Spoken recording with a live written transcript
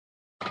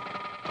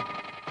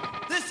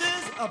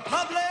A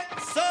public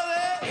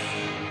service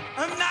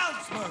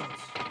announcement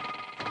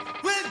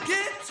with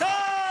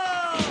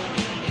guitar.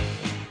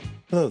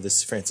 Hello, this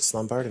is Francis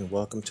Lombard, and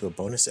welcome to a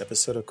bonus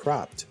episode of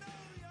Cropped.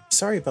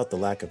 Sorry about the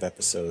lack of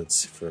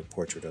episodes for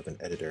Portrait of an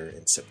Editor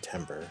in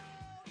September.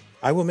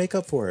 I will make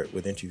up for it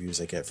with interviews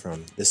I get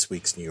from this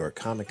week's New York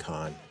Comic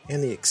Con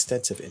and the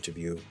extensive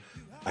interview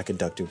I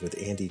conducted with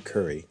Andy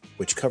Curry,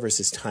 which covers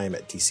his time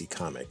at DC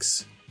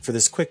Comics. For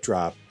this quick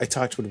drop, I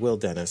talked with Will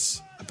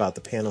Dennis about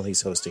the panel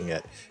he's hosting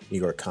at New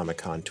York Comic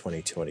Con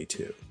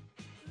 2022.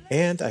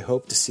 And I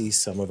hope to see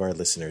some of our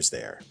listeners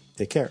there.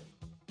 Take care.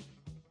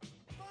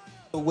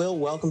 Will,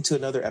 welcome to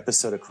another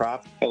episode of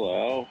Crop.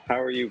 Hello, how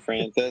are you,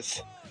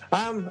 Francis?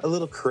 I'm a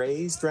little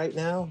crazed right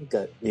now. We've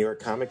got New York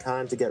Comic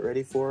Con to get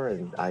ready for,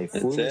 and I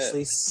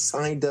foolishly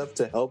signed up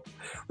to help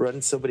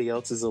run somebody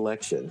else's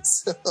election.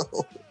 So.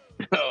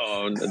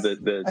 Oh,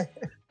 the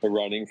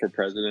running for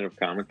president of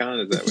Comic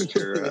Con? Is that what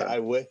you're... Yeah, I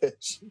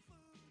wish.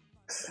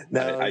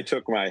 No, I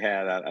took my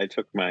hat out. I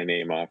took my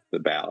name off the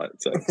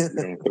ballot, so you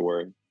don't have to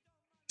worry.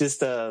 Just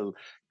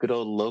good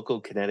old local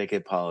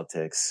Connecticut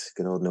politics,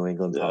 good old New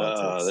England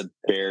politics. The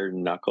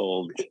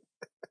bare-knuckled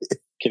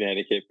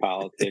Connecticut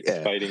politics,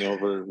 Yeah. Fighting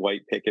over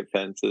white picket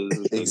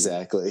fences.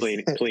 Exactly.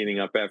 Cleaning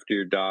up after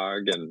your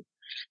dog and,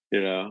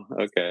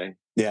 okay.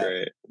 Yeah,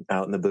 Great.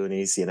 Out in the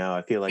boonies,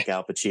 I feel like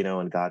Al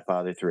Pacino in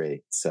Godfather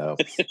 3, so.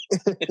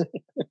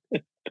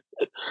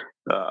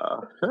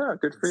 Yeah,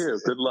 good for you.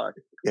 Good luck.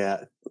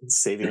 Yeah,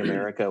 saving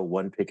America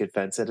one picket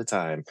fence at a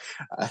time.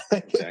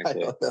 Exactly. I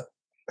don't know.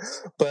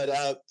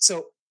 But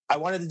so I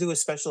wanted to do a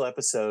special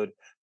episode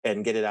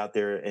and get it out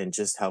there and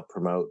just help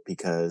promote,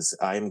 because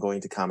I am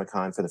going to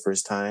Comic-Con for the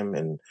first time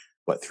in,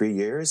 3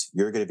 years?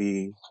 You're going to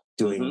be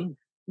doing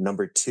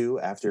number 2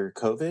 after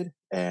COVID,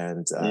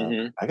 and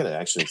I got to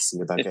actually see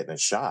about getting a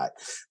shot.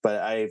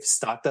 But I've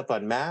stocked up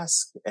on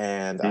masks,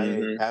 and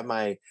I have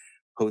my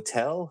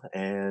hotel,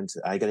 and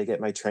I got to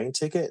get my train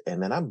ticket,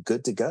 and then I'm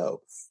good to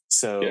go.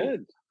 So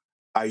Good.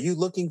 Are you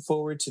looking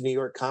forward to New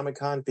York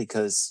Comic-Con?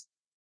 Because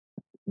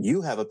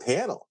you have a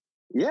panel.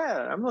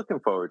 Yeah, I'm looking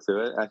forward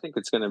to it. I think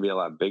it's going to be a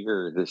lot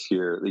bigger this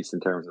year, at least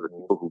in terms of the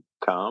people who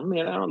come,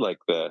 like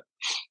the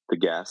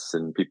guests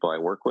and people I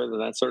work with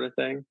and that sort of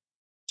thing.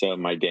 So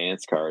my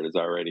dance card is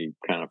already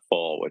kind of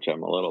full, which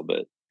I'm a little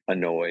bit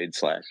annoyed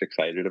 /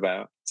 excited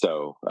about.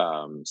 So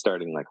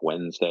starting like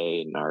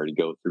Wednesday and I already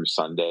go through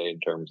Sunday in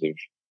terms of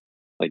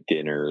like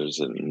dinners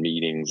and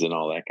meetings and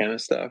all that kind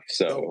of stuff.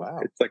 So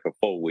It's like a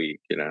full week,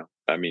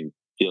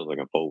 feels like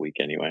a full week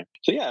anyway.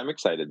 So yeah, I'm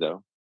excited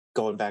though.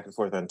 Going back and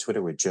forth on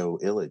Twitter with Joe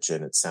Illich,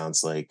 and it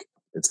sounds like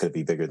it's going to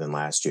be bigger than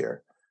last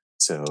year.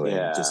 So,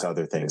 and just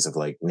other things of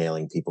like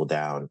nailing people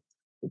down.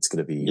 It's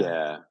going to be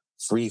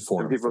free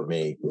form for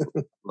me.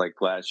 Like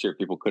last year,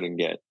 people couldn't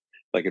get,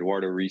 like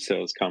Eduardo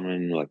Risso's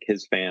coming, like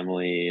his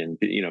family, and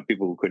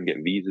people who couldn't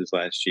get visas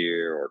last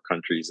year, or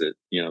countries that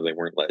they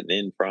weren't letting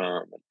in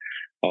from, and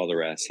all the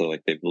rest. So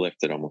like they've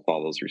lifted almost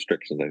all those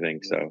restrictions, I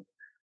think. So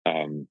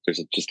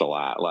there's just a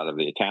lot of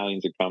the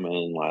Italians are coming,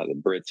 a lot of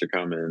the Brits are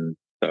coming.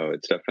 So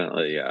it's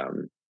definitely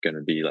going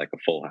to be like a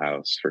full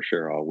house for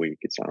sure all week,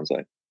 it sounds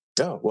like.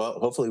 Oh, well,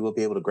 hopefully we'll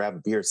be able to grab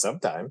a beer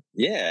sometime.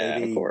 Yeah,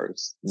 maybe of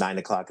course.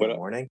 9:00 in the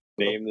morning.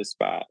 Name the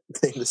spot.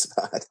 Name the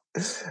spot.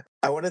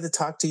 I wanted to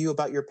talk to you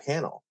about your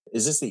panel.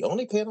 Is this the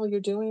only panel you're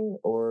doing,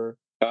 or?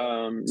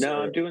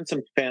 No, I'm doing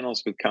some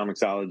panels with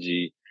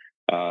Comixology.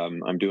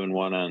 I'm doing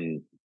one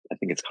on, I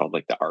think it's called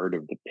like the art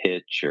of the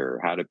pitch or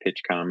how to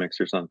pitch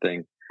comics or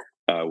something.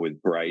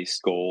 With Bryce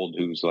Gold,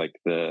 who's like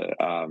the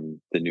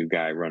new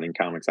guy running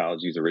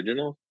Comixology's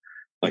original.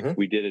 Like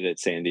we did it at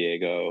San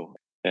Diego,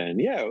 and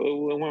it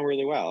went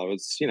really well. It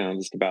was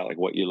just about like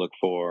what you look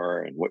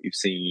for and what you've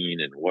seen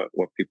and what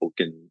people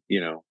can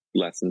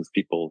lessons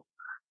people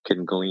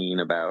can glean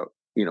about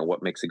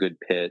what makes a good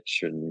pitch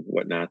and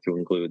what not to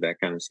include,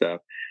 that kind of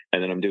stuff.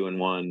 And then I'm doing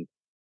one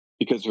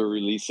because we're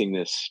releasing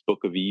this Book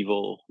of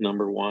Evil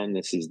 #1.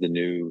 This is the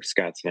new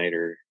Scott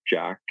Snyder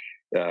Jock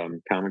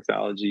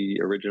Comixology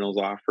Originals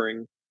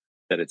offering.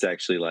 That it's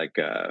actually like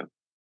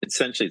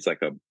essentially it's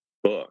like a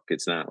book.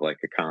 It's not like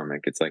a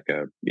comic. It's like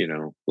a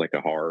like a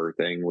horror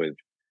thing with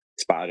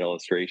spot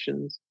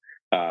illustrations.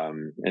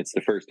 It's the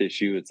first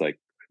issue. It's like,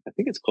 I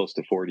think it's close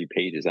to 40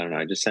 pages. I don't know.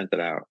 I just sent it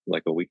out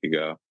like a week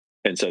ago,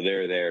 and so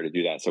they're there to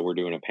do that. So we're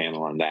doing a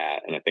panel on that,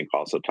 and I think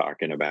also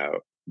talking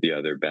about the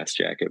other Best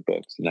Jacket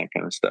books and that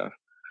kind of stuff.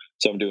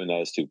 So I'm doing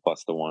those two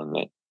plus the one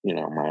that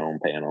my own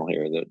panel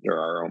here, or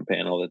our own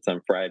panel that's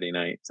on Friday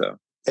night. So,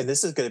 and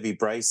this is going to be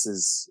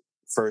Bryce's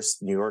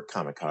first New York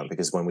Comic Con,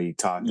 because when we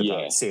talked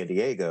about San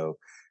Diego,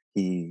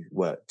 he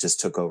just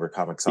took over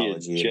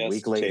Comixology a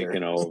week later.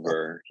 Taken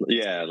over,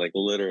 like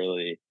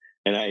literally.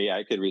 And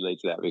I could relate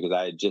to that because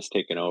I had just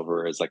taken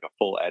over as like a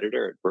full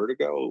editor at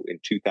Vertigo in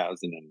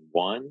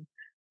 2001.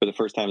 For the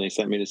first time, they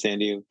sent me to San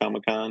Diego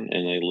Comic Con,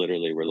 and they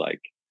literally were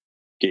like,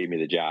 gave me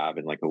the job,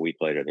 and like a week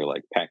later they're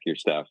like, pack your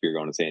stuff, you're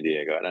going to San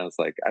Diego. And I was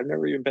like, I've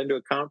never even been to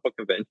a comic book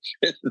convention.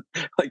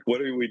 Like, what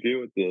do we do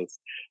with this?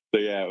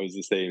 So yeah, it was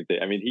the same thing.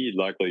 I mean, he'd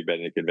luckily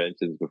been to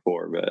conventions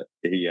before, but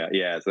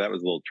so that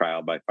was a little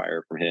trial by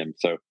fire from him.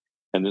 So,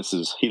 and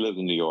he lives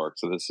in New York,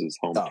 so this is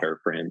home turf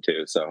for him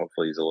too. So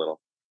hopefully he's a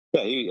little,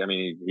 he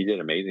did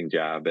an amazing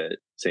job at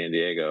San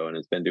Diego and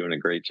has been doing a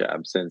great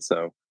job since.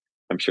 So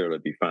I'm sure it'll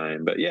be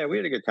fine. But yeah, we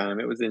had a good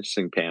time. It was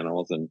interesting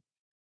panels and,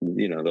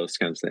 those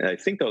kinds of things.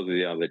 I think those are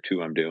the other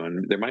two I'm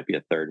doing. There might be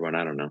a third one.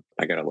 I don't know.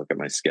 I got to look at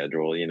my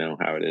schedule. You know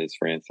how it is,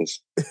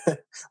 Francis.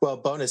 Well,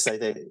 bonus,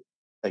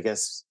 I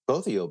guess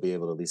both of you will be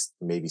able to at least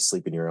maybe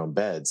sleep in your own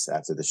beds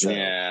after the show.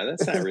 Yeah,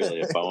 that's not really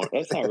a bonus.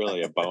 That's not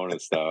really a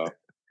bonus, though.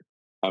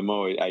 There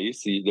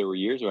were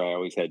years where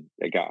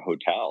I got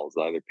hotels,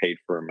 either paid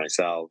for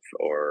myself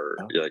or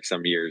like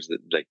some years that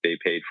like they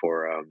paid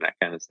for that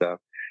kind of stuff.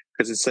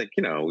 Because it's like,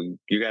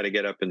 you got to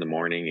get up in the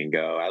morning and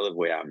go. I live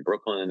way out in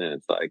Brooklyn, and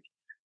it's like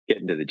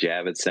getting to the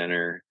Javits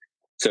Center.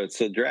 So it's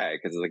a drag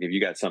because like if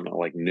you got something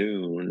like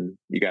noon,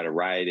 you got to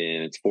ride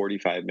in. It's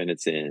 45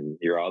 minutes in.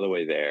 You're all the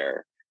way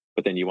there,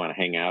 but then you want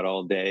to hang out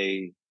all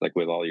day, like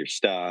with all your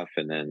stuff,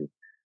 and then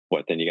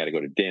then you got to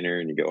go to dinner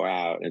and you go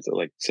out. And so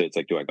it's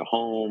like, do I go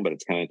home? But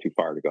it's kind of too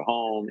far to go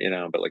home,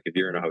 But like if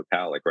you're in a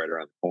hotel, like right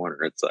around the corner,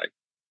 it's like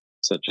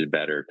such a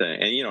better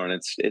thing. And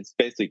and it's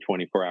basically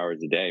 24 hours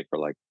a day for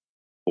like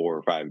 4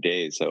 or 5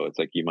 days. So it's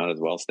like you might as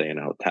well stay in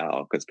a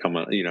hotel because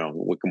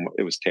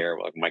it was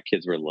terrible. Like my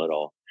kids were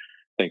little.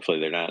 Thankfully,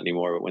 they're not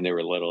anymore. But when they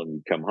were little, and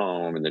you'd come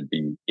home and they'd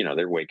be,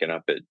 they're waking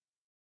up at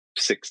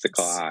 6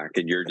 o'clock,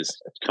 and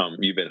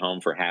you've been home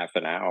for half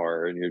an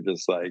hour, and you're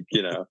just like,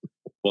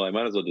 well, I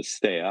might as well just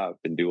stay up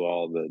and do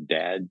all the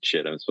dad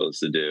shit I'm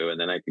supposed to do, and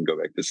then I can go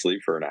back to sleep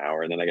for an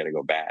hour, and then I got to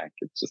go back.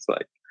 It's just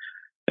like,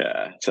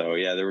 yeah. So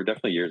yeah, there were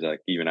definitely years like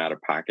even out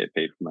of pocket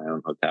paid for my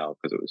own hotel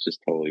because it was just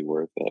totally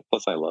worth it.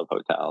 Plus, I love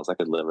hotels. I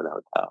could live in a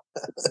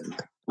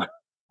hotel.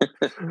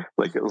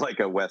 like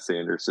a Wes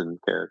Anderson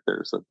character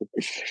or something.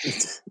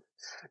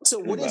 So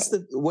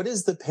what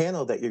is the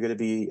panel that you're going to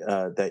be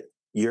that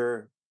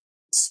you're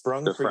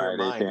sprung the for Friday your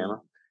mind?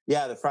 Panel?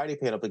 Yeah, the Friday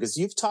panel, because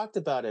you've talked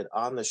about it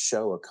on the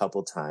show a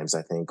couple times,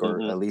 I think,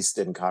 or at least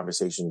in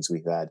conversations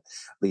we've had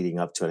leading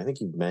up to it. I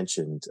think you've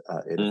mentioned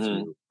it a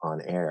few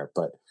on air,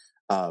 but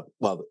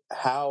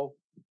how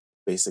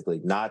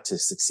basically not to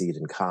succeed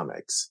in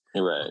comics,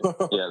 right?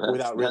 Yeah,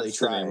 without really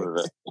trying. The name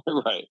of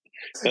it. Right,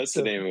 that's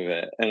the name of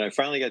it. And I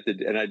finally got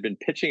and I'd been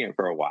pitching it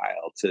for a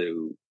while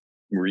to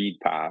Reed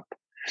Pop,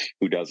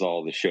 who does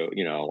all the show,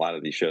 a lot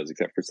of these shows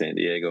except for San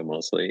Diego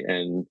mostly,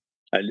 and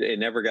it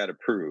never got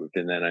approved.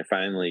 And then I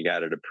finally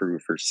got it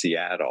approved for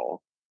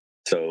Seattle.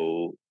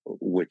 So,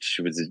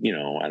 which was, I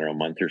don't know, a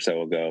month or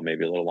so ago,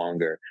 maybe a little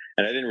longer.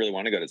 And I didn't really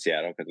want to go to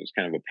Seattle because it was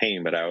kind of a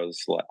pain, but I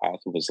also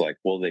was like,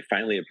 well, they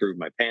finally approved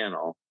my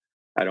panel.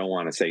 I don't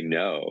want to say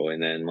no.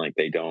 And then like,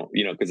 they don't,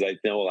 because I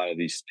know a lot of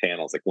these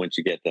panels, like once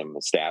you get them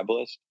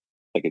established,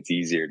 like it's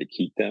easier to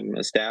keep them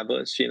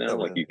established,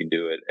 like you can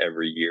do it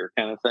every year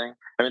kind of thing.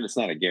 I mean, it's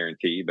not a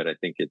guarantee, but I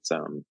think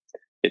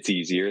it's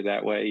easier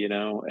that way,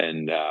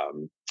 and,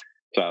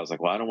 so I was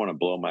like, well, I don't want to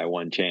blow my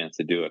one chance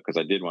to do it because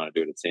I did want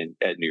to do it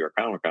at New York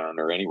Comic Con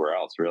or anywhere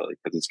else, really,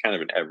 because it's kind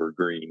of an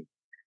evergreen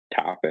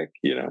topic,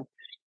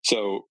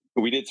 So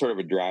we did sort of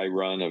a dry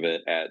run of it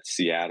at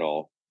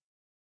Seattle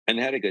and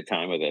had a good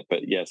time with it. But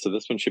yeah, so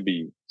this one should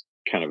be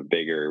kind of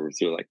bigger.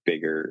 Sort of like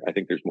bigger. I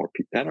think there's more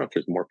people. I don't know if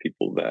there's more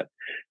people that.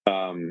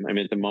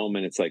 At the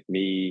moment, it's like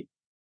me,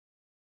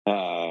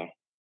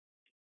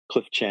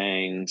 Cliff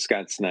Chang,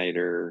 Scott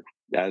Snyder,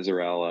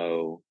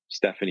 Azzarello,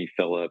 Stephanie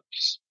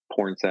Phillips,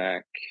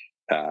 Pornsak.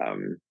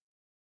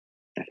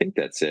 I think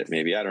that's it.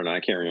 Maybe, I don't know. I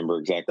can't remember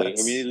exactly. At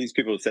least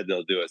people have said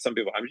they'll do it. Some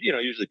people,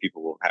 usually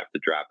people will have to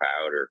drop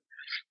out or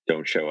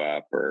don't show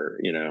up, or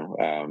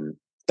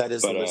that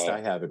is the list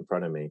I have in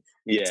front of me.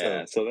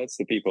 Yeah, so that's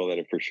the people that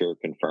have for sure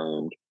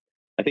confirmed.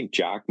 I think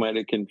Jock might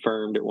have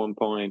confirmed at one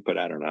point, but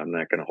I don't know. I'm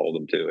not going to hold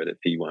him to it if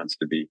he wants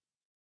to be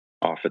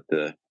off at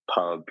the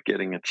pub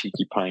getting a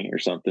cheeky pint or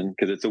something,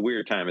 because it's a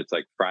weird time. It's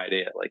like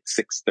Friday at like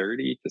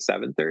 6:30 to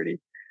 7:30,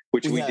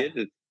 which we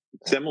did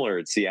similar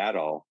at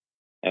Seattle.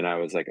 And I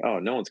was like, oh,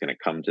 no one's going to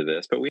come to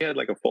this. But we had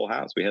like a full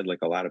house. We had like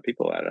a lot of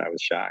people at it. I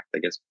was shocked. I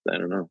guess, I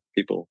don't know.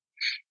 People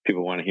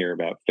want to hear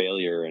about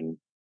failure and,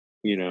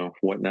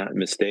 whatnot,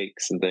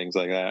 mistakes and things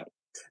like that.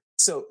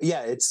 So,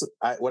 yeah, it's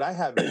what I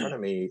have in front of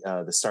me.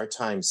 The start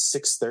time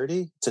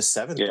 6:30 to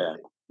 7:30. Yeah.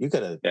 You got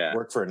to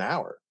work for an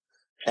hour.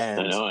 And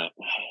I know it.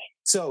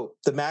 So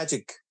the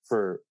magic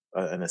for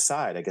an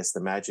aside, I guess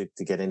the magic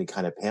to get any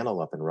kind of panel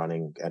up and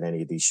running at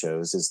any of these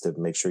shows is to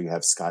make sure you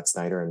have Scott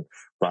Snyder and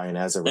Brian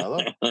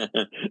Azzarello.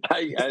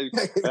 I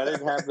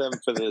didn't have them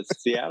for the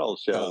Seattle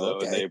show though,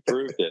 and they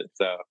approved it.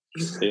 So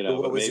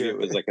but maybe it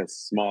was like a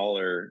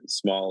smaller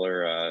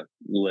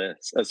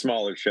list, a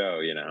smaller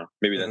show.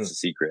 Maybe that's the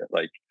secret.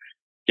 Like,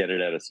 get it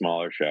at a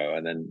smaller show,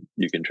 and then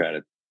you can try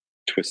to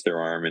twist their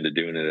arm into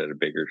doing it at a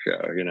bigger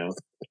show.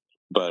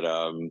 But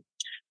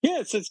yeah,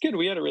 it's good.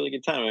 We had a really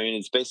good time.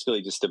 It's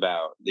basically just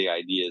about the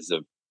ideas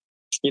of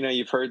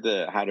you've heard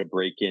the how to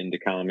break into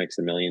comics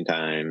a million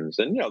times,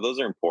 and those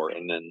are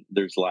important, and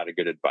there's a lot of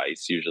good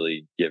advice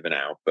usually given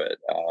out, but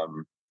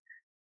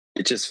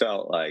it just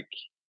felt like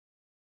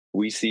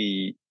we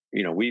see,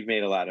 we've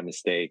made a lot of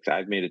mistakes.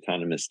 I've made a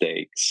ton of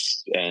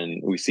mistakes,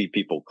 and we see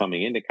people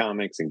coming into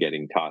comics and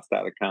getting tossed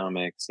out of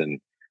comics and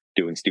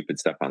doing stupid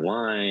stuff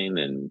online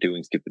and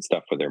doing stupid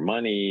stuff for their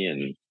money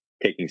and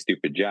taking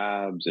stupid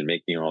jobs and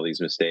making all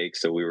these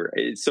mistakes.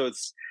 So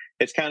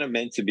it's kind of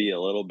meant to be a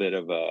little bit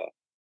of a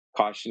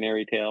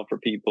cautionary tale for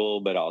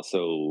people, but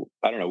also,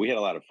 I don't know, we had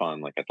a lot of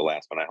fun like at the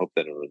last one. I hope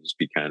that it'll just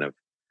be kind of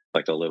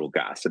like a little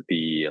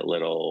gossipy, a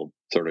little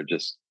sort of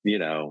just,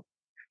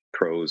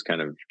 pros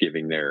kind of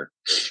giving their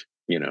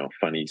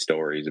funny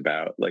stories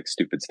about like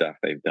stupid stuff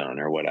they've done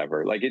or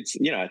whatever. Like it's,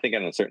 I think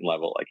on a certain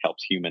level like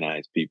helps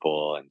humanize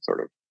people and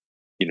sort of,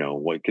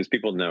 because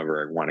people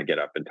never want to get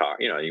up and talk.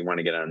 You want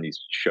to get on these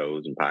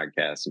shows and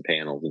podcasts and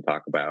panels and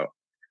talk about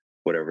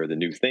whatever the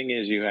new thing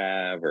is you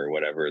have or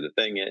whatever the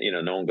thing is.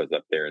 No one goes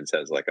up there and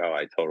says like, oh,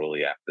 I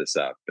totally effed this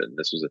up and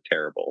this was a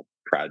terrible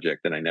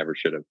project and I never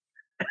should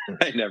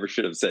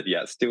have said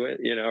yes to it,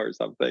 or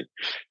something.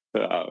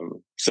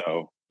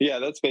 So yeah,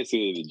 that's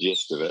basically the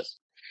gist of it.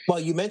 Well,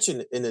 you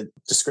mentioned in the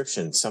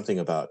description something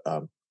about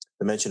the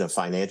mention of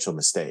financial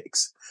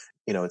mistakes.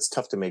 It's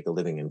tough to make a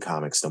living in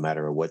comics no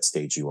matter what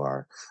stage you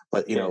are.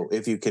 But,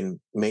 if you can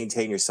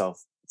maintain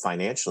yourself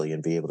financially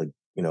and be able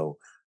to,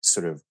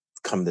 sort of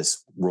come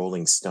this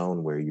rolling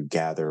stone where you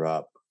gather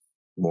up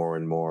more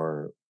and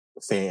more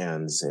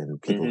fans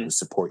and people who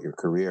support your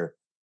career.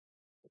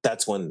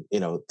 That's one,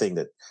 thing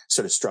that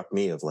sort of struck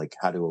me of like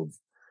how to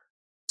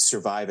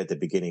survive at the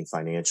beginning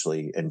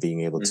financially and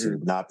being able to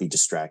not be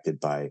distracted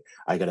by,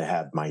 I got to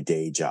have my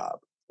day job,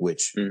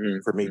 which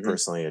for me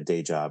personally, a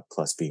day job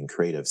plus being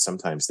creative,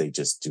 sometimes they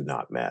just do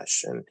not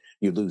mesh and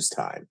you lose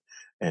time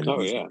and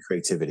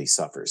creativity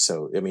suffers.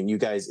 So, I mean, you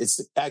guys,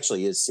 it's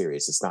actually is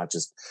serious. It's not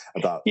just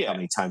about how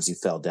many times you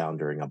fell down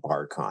during a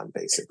bar con,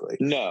 basically.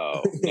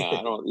 No,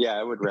 I don't. Yeah,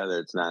 I would rather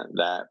it's not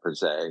that per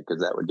se,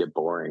 because that would get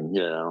boring,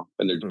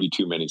 and there'd be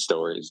too many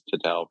stories to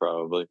tell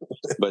probably.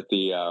 But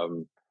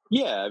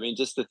I mean,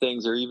 just the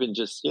things, or even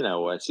just,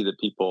 I see the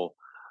people,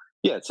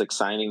 it's like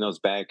signing those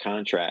bad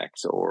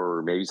contracts,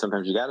 or maybe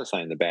sometimes you got to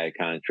sign the bad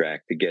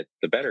contract to get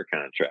the better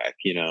contract,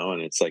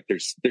 and it's like,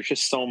 there's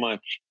just so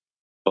much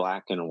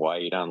black and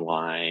white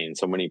online.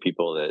 So many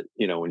people that,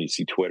 when you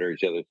see Twitter,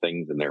 the other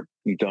things, and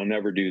you don't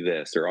ever do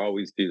this or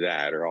always do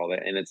that or all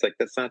that. And it's like,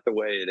 that's not the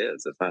way it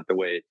is. It's not the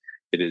way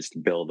it is to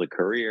build a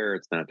career.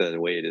 It's not the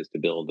way it is to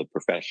build a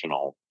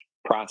professional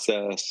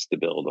process, to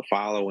build a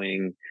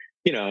following.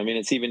 I mean,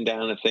 it's even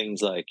down to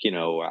things like,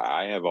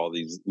 I have all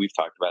these, we've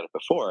talked about it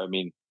before. I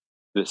mean,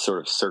 this sort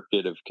of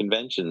circuit of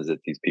conventions that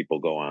these people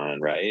go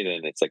on, right?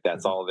 And it's like,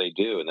 that's all they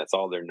do. And that's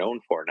all they're known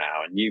for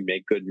now. And you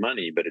make good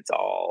money, but it's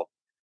all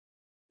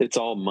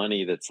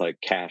money that's like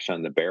cash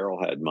on the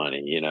barrelhead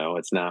money.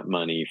 It's not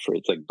money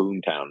it's like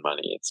Boomtown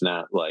money. It's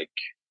not like,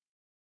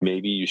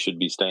 maybe you should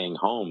be staying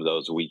home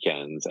those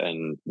weekends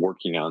and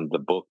working on the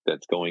book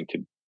that's going to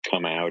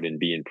come out and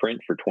be in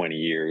print for 20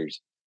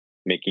 years,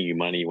 making you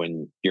money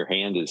when your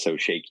hand is so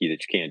shaky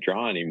that you can't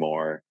draw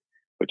anymore,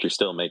 but you're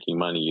still making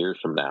money years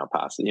from now,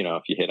 possibly,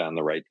 if you hit on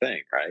the right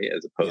thing, right?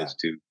 As opposed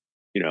to,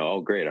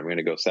 oh, great, I'm going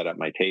to go set up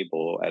my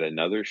table at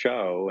another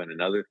show and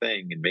another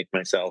thing and make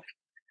myself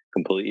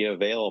completely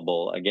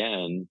available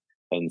again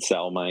and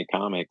sell my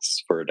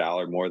comics for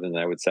 $1 more than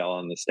I would sell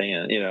on the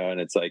stand, and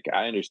it's like,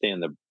 I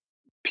understand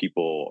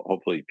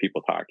hopefully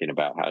people talking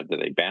about how do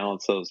they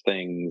balance those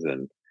things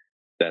and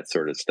that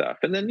sort of stuff.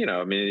 And then,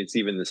 I mean, it's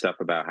even the stuff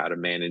about how to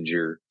manage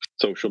your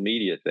social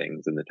media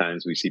things and the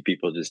times we see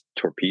people just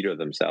torpedo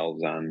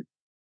themselves on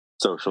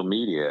social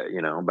media,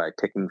 by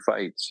picking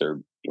fights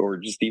or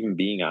just even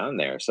being on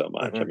there so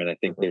much. I mean, I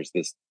think there's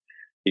this,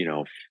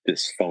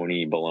 this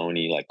phony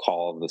baloney, like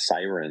call of the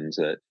sirens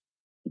that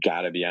you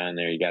got to be on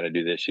there. You got to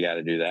do this, you got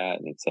to do that.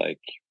 And it's like,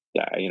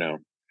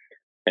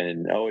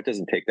 and it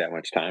doesn't take that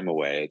much time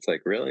away. It's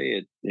like,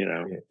 really,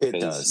 it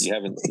does.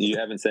 You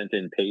haven't sent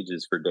in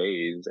pages for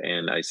days,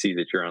 and I see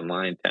that you're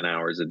online 10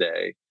 hours a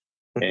day,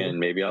 and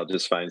maybe I'll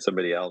just find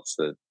somebody else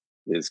that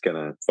is going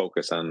to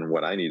focus on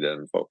what I need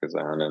to focus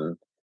on and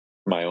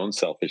my own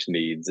selfish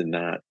needs, and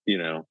not,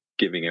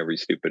 giving every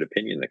stupid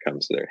opinion that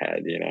comes to their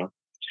head,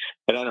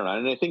 And I don't know.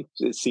 And I think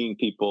seeing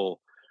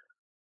people,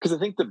 because I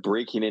think the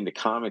breaking into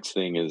comics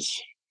thing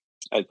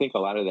I think a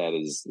lot of that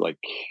is like,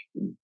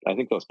 I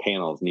think those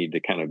panels need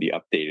to kind of be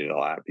updated a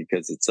lot,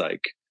 because it's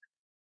like,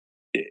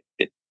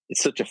 it's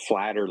such a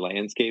flatter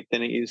landscape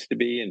than it used to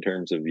be in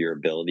terms of your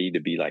ability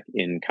to be like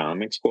in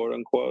comics, quote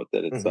unquote,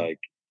 that it's like,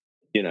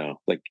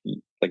 like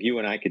you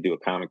and I could do a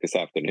comic this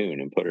afternoon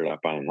and put it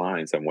up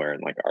online somewhere.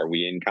 And like, are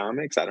we in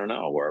comics? I don't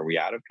know. Or are we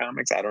out of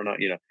comics? I don't know.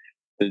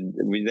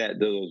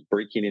 Those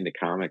breaking into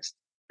comics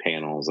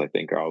panels, I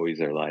think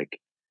are like,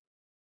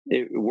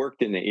 it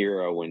worked in the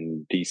era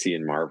when DC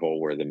and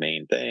Marvel were the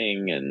main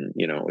thing. And,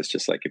 it was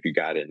just like, if you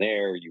got in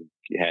there, you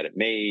had it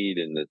made,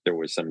 and that there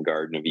was some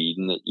Garden of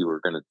Eden that you were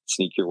going to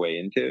sneak your way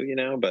into,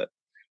 but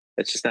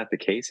it's just not the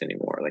case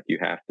anymore. Like, you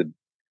have to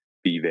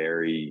be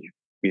very,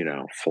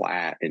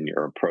 flat in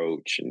your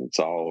approach, and it's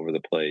all over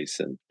the place,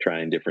 and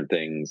trying different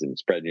things and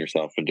spreading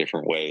yourself in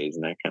different ways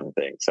and that kind of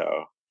thing.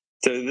 So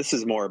this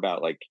is more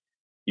about like,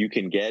 you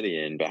can get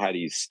in, but how do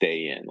you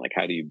stay in? Like,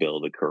 how do you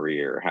build a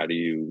career? How do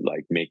you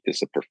like make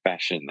this a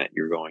profession that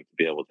you're going to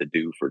be able to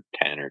do for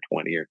 10 or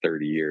 20 or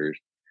 30 years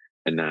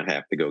and not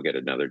have to go get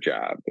another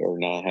job, or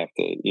not have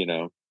to,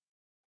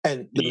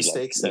 and the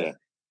mistakes that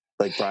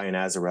like Brian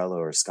Azzarello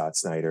or Scott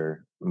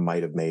Snyder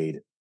might have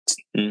made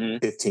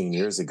 15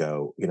 years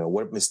ago,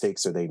 what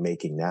mistakes are they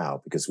making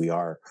now? Because we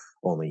are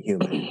only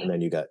human. And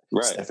then you got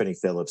Stephanie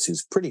Phillips,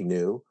 who's pretty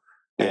new,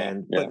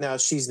 but now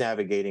she's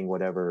navigating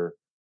whatever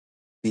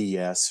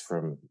BS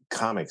from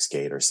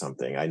Comicsgate or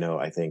something.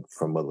 I think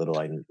from what little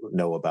I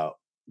know about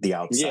the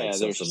outside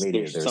social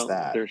media, there's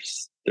stuff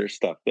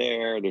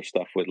there. There's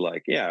stuff with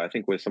like, I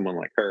think with someone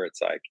like her,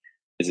 it's like,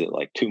 is it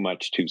like too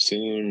much too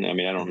soon? I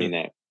mean, I don't mean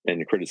that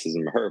in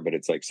criticism of her, but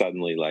it's like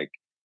suddenly like,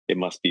 it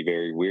must be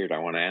very weird. I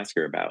want to ask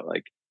her about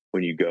like,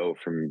 when you go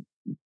from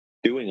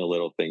doing a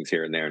little things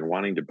here and there and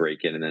wanting to break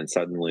in, and then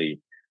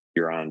suddenly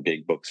you're on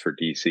big books for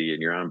DC,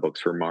 and you're on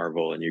books for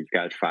Marvel, and you've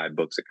got 5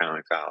 books of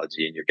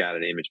Comixology, and you've got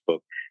an Image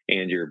book,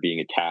 and you're being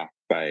attacked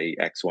by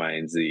X, Y,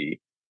 and Z.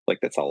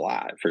 Like, that's a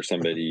lot for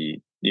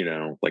somebody,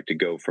 like to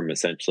go from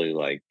essentially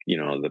like,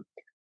 the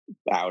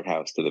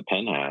outhouse to the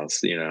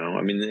penthouse,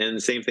 I mean, and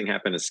the same thing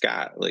happened to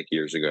Scott like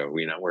years ago,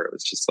 where it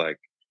was just like,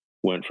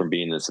 went from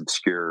being this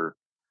obscure,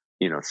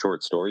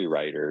 short story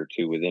writer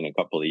to within a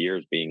couple of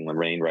years being the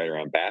main writer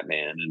on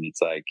Batman. And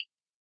it's like,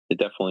 it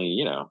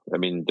definitely, I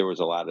mean, there was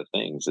a lot of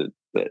things that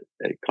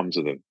it comes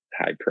with a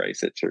high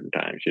price at certain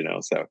times,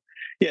 so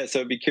so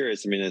I'd be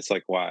curious. I mean, it's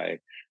like why,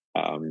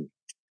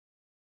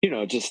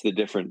 just the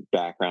different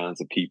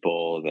backgrounds of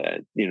people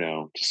that,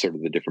 just sort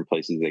of the different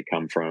places they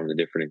come from, the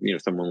different,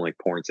 someone like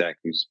Pornsak,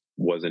 who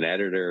was an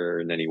editor,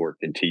 and then he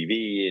worked in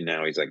TV, and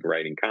now he's like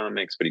writing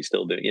comics, but he's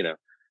still doing,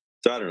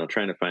 so I don't know,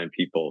 trying to find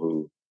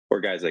people or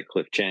guys like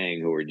Cliff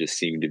Chang, who are just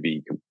seem to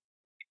be,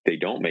 they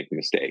don't make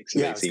mistakes.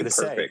 And they seem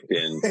perfect.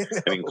 And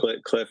I mean,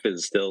 Cliff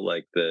is still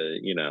like the,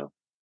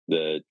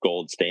 the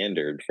gold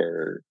standard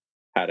for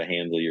how to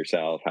handle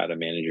yourself, how to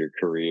manage your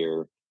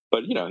career.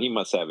 But, he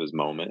must have his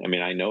moment. I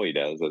mean, I know he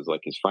does, as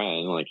like his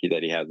friend, like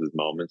that he has his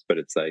moments, but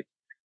it's like,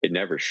 it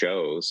never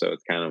shows. So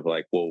it's kind of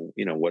like, well,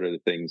 what are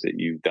the things that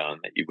you've done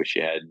that you wish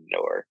you hadn't,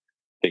 or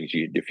things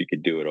if you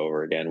could do it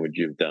over again, would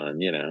you have done,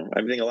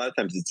 I think a lot of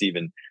times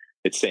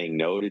it's saying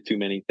no to too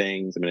many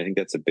things. I mean, I think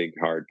that's a big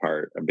hard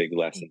part, a big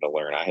lesson to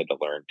learn. I had to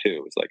learn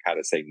too. It's like how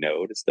to say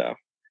no to stuff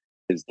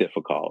is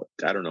difficult.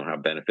 I don't know how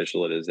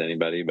beneficial it is to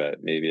anybody, but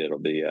maybe it'll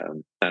be, I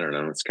don't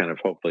know. It's kind of,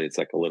 hopefully it's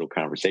like a little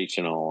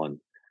conversational and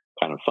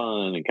kind of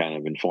fun and kind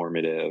of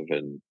informative,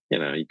 and,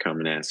 you come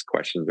and ask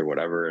questions or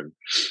whatever, and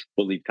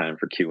we'll leave time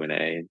for Q&A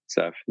and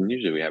stuff. And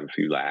usually we have a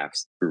few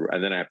laughs,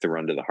 and then I have to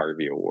run to the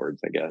Harvey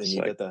Awards, I guess.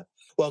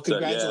 Well,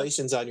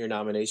 congratulations on your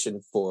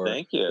nomination for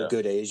The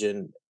Good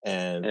Asian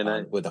and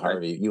with the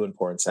Harvey, you and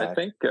Pornsak. I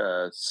think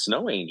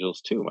Snow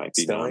Angels too might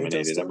be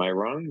nominated. Am I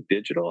wrong?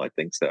 Digital? I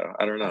think so.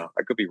 I don't know.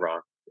 I could be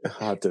wrong.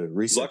 I'll have to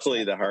research.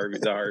 Luckily, the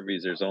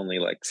Harveys, there's only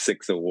like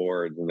 6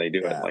 awards, and they do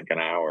it in like an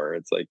hour.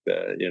 It's like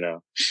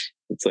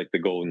it's like the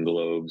Golden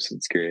Globes.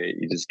 It's great.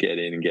 You just get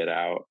in and get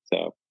out.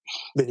 So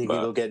then you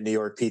can go get New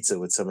York pizza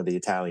with some of the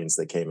Italians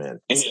that came in.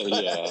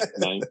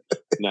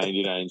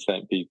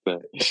 99-cent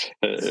pizza,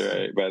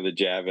 right, by the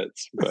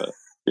Javits. But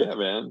yeah,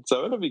 man.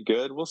 So it'll be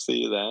good. We'll see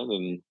you then,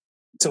 and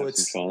so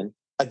it's fun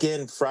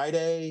again.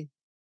 Friday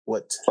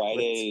the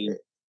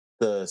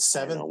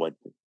 7th.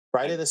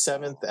 Friday the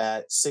 7th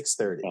at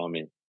 6:30. Tell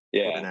me,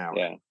 an hour.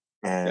 Yeah.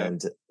 And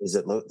is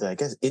it? I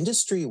guess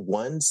Industry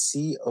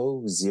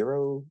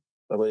 1CO0.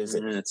 What is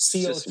it? It's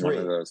CO3. just one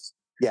of those.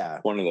 Yeah,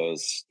 one of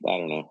those. I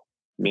don't know.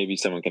 Maybe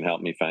someone can help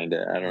me find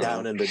it. I don't know.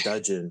 Down in the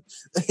dungeon.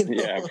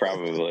 Yeah,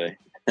 probably.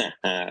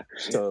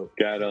 So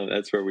God,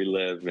 that's where we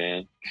live,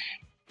 man.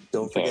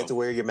 Don't forget to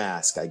wear your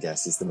mask, I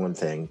guess, is the one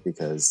thing,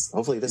 because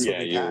hopefully this will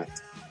be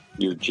packed.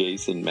 Your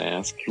Jason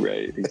mask,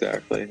 right?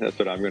 Exactly. That's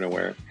what I'm going to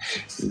wear.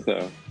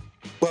 So.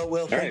 Well,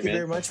 Will, thank you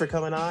very much for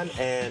coming on,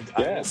 and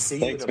I will see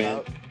you in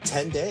about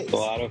 10 days. It's a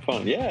lot of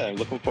fun. Yeah, I'm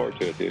looking forward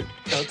to it, dude.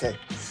 Okay.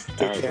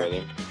 All right,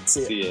 brother.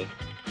 See ya.